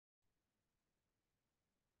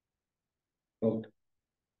Okay.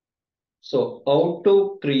 So how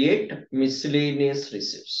to create miscellaneous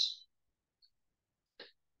receipts?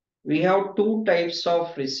 We have two types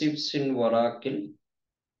of receipts in Oracle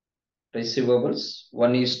receivables.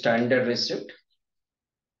 One is standard receipt.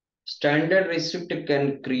 Standard receipt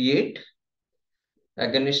can create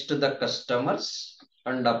against the customers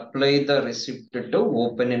and apply the receipt to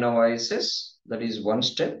open invoices. That is one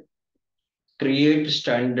step. Create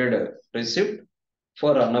standard receipt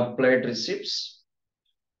for unapplied receipts.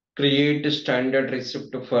 Create standard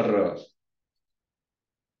receipt for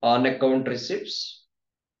on-account receipts.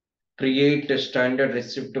 Create a standard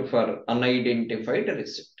receipt for unidentified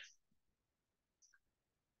receipt.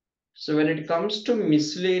 So when it comes to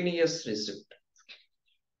miscellaneous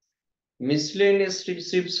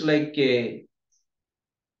receipts like a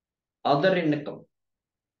other income,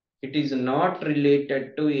 it is not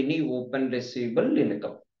related to any open receivable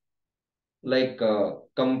income, like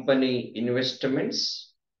company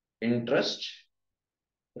investments, interest,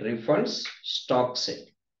 refunds, stock sale.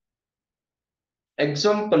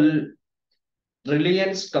 Example,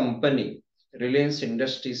 Reliance company, Reliance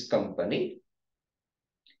Industries company,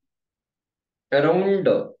 around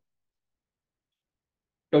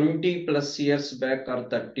 20 plus years back or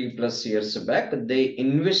 30 plus years back, they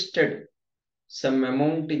invested some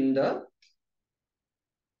amount in the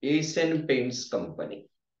Asian Paints company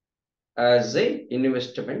as a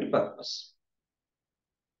investment purpose.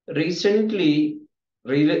 Recently,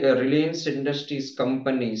 Reliance Industries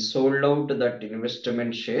company sold out that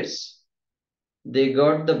investment shares. They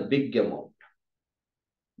got the big amount.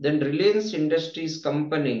 Then Reliance Industries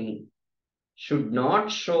company should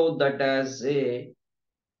not show that as a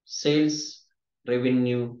sales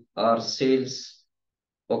revenue or sales,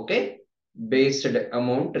 okay, based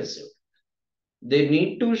amount received. They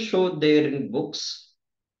need to show their in books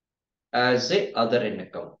as a other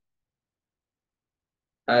income,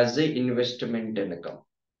 as a investment income.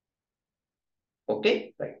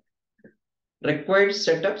 Okay, right. Required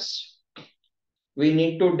setups. We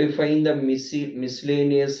need to define the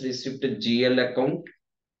miscellaneous receipt GL account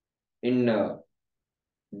in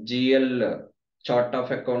GL chart of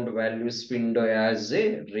account values window as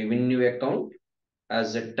a revenue account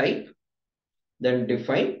as a type. Then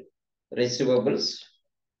define receivables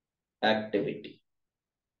activity.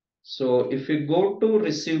 So if you go to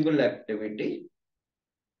receivable activity,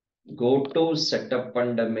 go to setup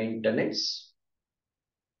and maintenance,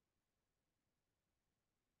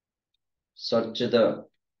 search the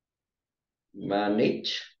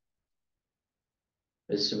manage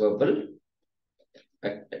receivable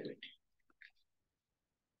activity.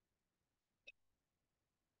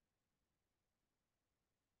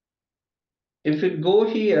 If you go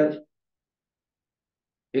here,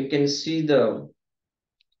 you can see the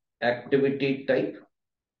activity type.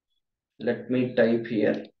 Let me type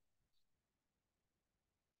here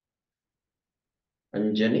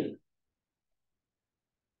Anjani.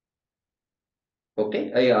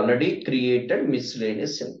 Okay, I already created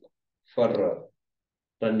miscellaneous income for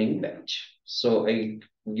running batch. So I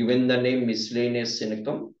given the name miscellaneous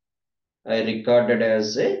income. I recorded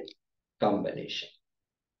as a combination.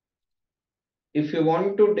 If you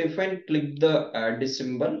want to define, click the add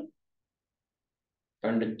symbol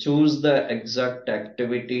and choose the exact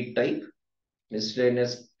activity type,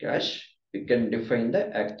 miscellaneous cash. You can define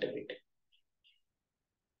the activity.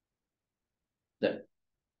 Then,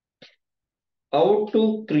 how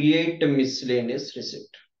to create a miscellaneous receipt?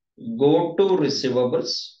 Go to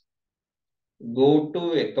receivables, go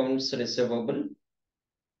to accounts receivable,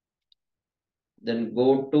 then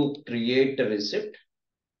go to create a receipt.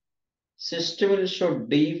 System will show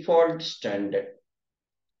default standard.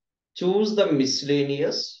 Choose the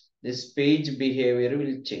miscellaneous. This page behavior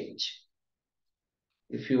will change.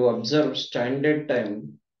 If you observe standard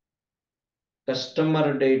time,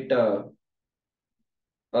 customer data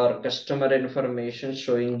or customer information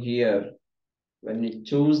showing here, when you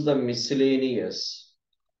choose the miscellaneous,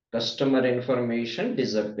 customer information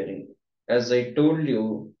disappearing. As I told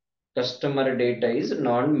you, customer data is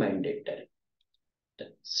non-mandatory.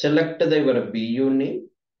 Select your BU name.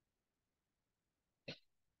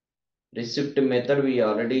 Receipt method we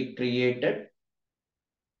already created.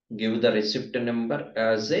 Give the receipt number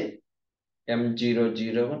as a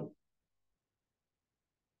M001.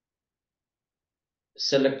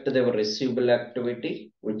 Select the receivable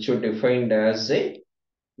activity, which you defined as a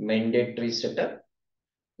mandatory setup.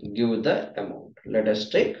 Give the amount. Let us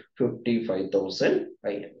take 55,000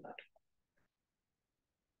 INR.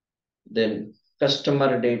 Then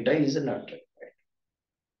customer data is not required.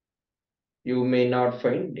 You may not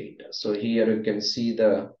find data. So here you can see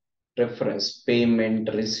the reference payment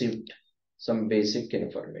receipt. some basic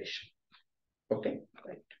information. Okay,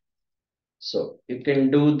 right. So you can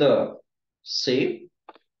do the save.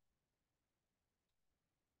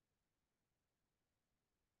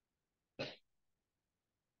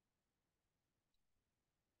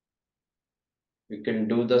 You can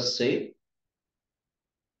do the save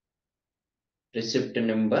receipt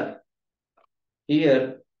number.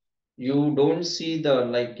 Here you don't see the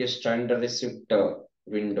like a standard receipt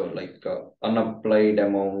window like unapplied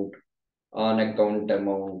amount, on account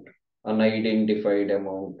amount, unidentified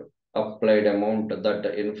amount, applied amount. That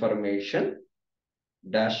information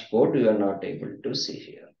dashboard you are not able to see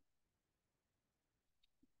here.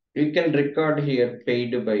 You can record here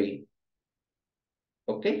paid by,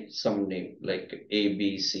 okay, some name like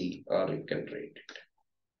ABC, or you can read it.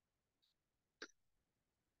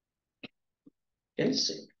 You can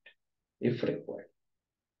save it if required.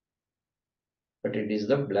 But it is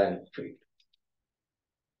the blank field.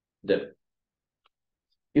 Then,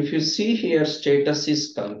 if you see here status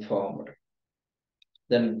is confirmed,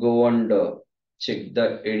 then go and check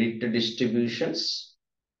the edit distributions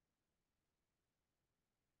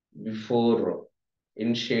before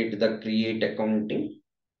initiate the create accounting.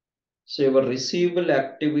 So your receivable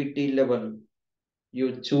activity level,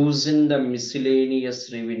 you choose in the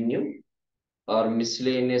miscellaneous revenue or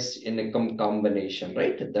miscellaneous income combination,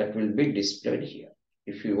 right? That will be displayed here.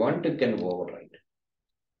 If you want, you can override.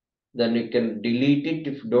 Then you can delete it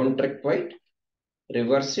if you don't require it,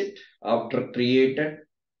 reverse it after created.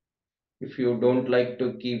 If you don't like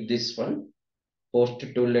to keep this one, post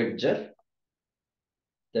to ledger,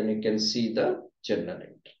 then you can see the journal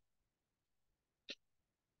entry.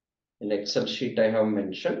 In Excel sheet, I have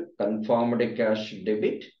mentioned confirmed cash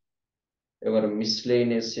debit, your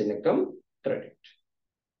miscellaneous income credit.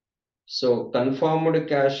 So confirmed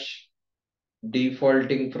cash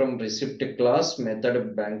defaulting from receipt class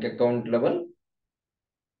method bank account level.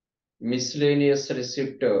 Miscellaneous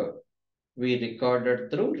receipt we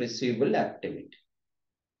recorded through receivable activity.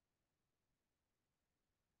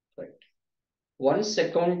 Right. Once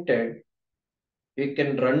accounted, we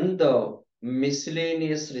can run the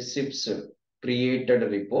miscellaneous receipts created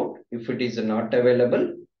report. If it is not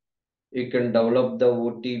available, you can develop the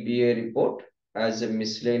OTBA report as a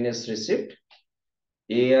miscellaneous receipt.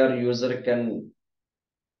 AR user can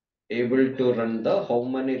able to run the how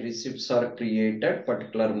many receipts are created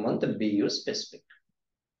particular month BU specific.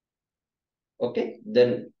 Okay,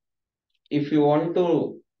 then if you want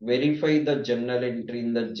to verify the journal entry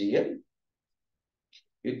in the GL,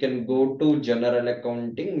 you can go to general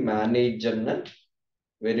accounting, manage journal,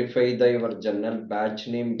 verify the your journal batch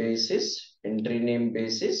name basis, entry name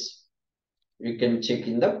basis. You can check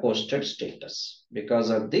in the posted status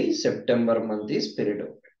because of the September month is period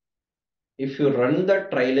over. If you run the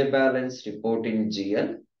trial balance report in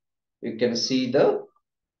GL, you can see the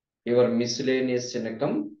your miscellaneous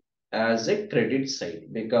income as a credit side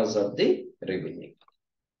because of the revenue.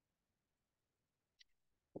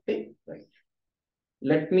 Okay, right.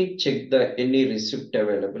 Let me check the any receipt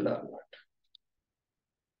available or not.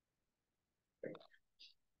 Right.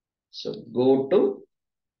 So go to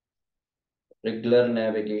regular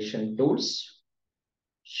navigation tools,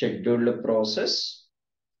 scheduled process.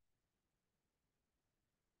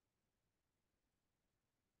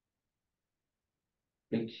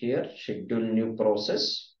 Click here, schedule new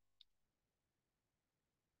process.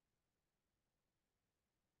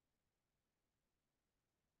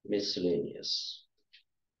 Miscellaneous.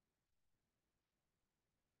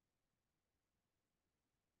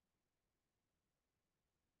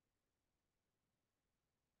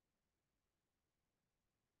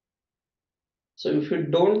 So if you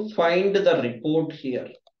don't find the report here,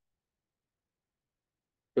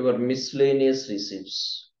 your miscellaneous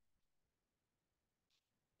receipts,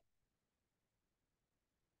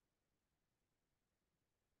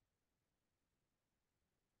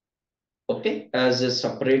 okay, as a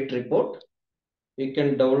separate report, you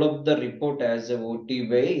can develop the report as a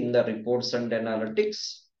OTBA in the reports and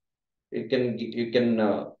analytics. You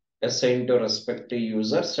can assign to respective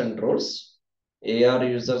users and roles. AR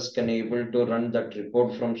users can able to run that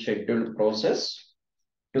report from scheduled process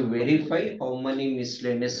to verify how many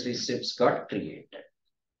miscellaneous receipts got created.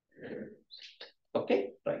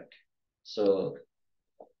 Okay, right. So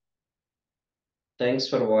thanks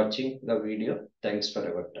for watching the video. Thanks for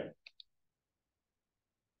your time.